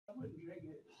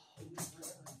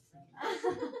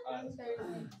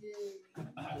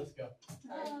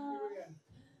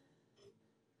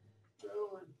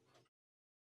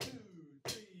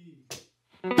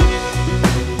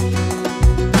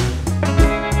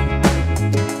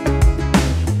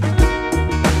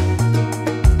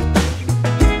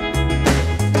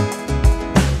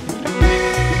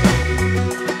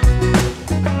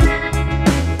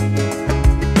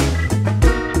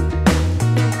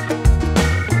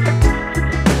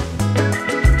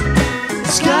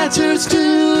turns to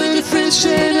a different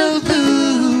shade of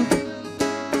blue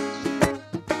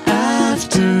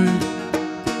after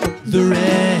the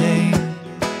rain.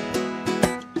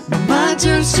 My mind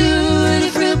turns to a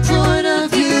different point of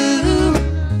view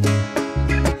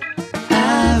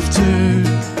after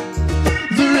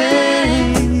the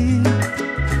rain.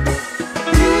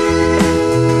 Who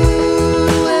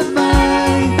am I?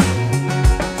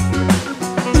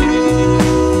 Who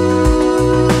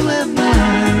am I?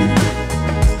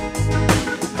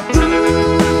 Who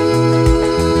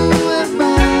am I?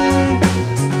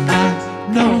 I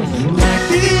know, like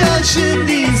the ocean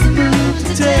needs the moon to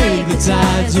take the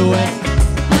tides away.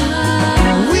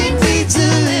 All we need's a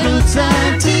little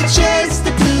time to chase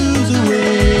the blues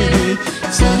away.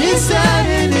 Sun is out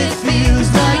and it feels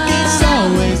like it's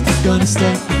always gonna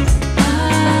stay.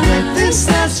 Let this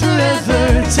last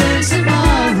forever, turn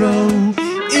tomorrow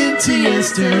into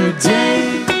yesterday.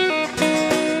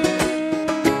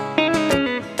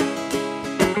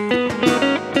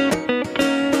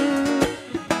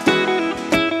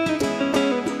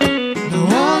 Now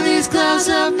all these clouds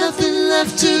have nothing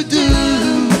left to do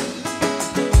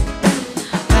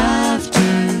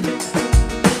after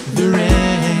the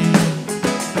rain,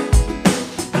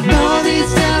 and all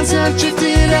these clouds have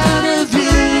drifted out of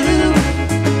view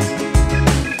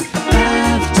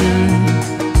after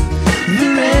the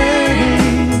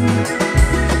rain.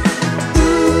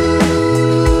 Who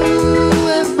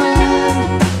am I?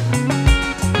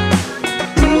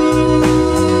 Who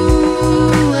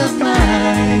am I?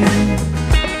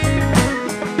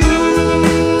 Who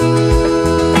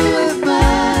am I?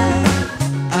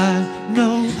 I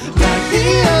know, like the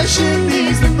ocean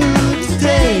needs the moon to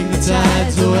take the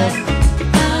tides away.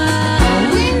 All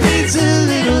we need's a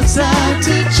little time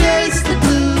to chase the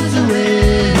blues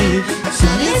away.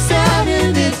 Sun is out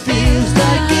and it feels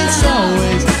like it's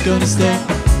always gonna stay.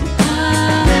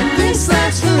 Let this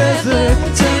last forever,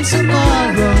 turn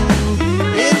tomorrow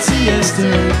into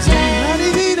yesterday.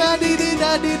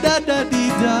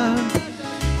 La-dee-dee-da-dee-dee-da-dee-da-da-dee-da.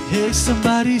 Hey,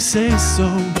 somebody say so.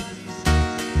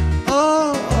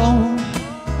 Oh, oh.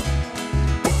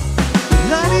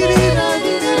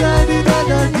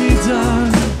 La-dee-dee-da-dee-da-dee-da-da-dee-da.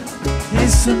 Hey,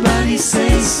 somebody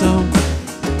say so.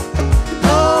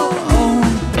 Oh, oh.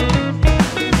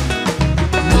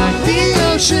 Like the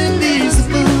ocean needs the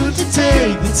moon to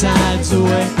take the tides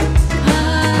away.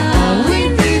 All we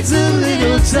need's a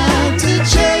little time to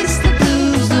chase the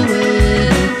blues away.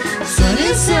 Sun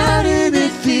is out and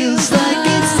it feels like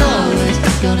it's always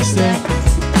gonna stay.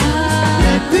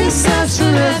 Let this last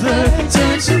forever,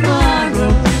 turn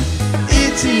tomorrow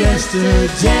into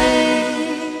yesterday.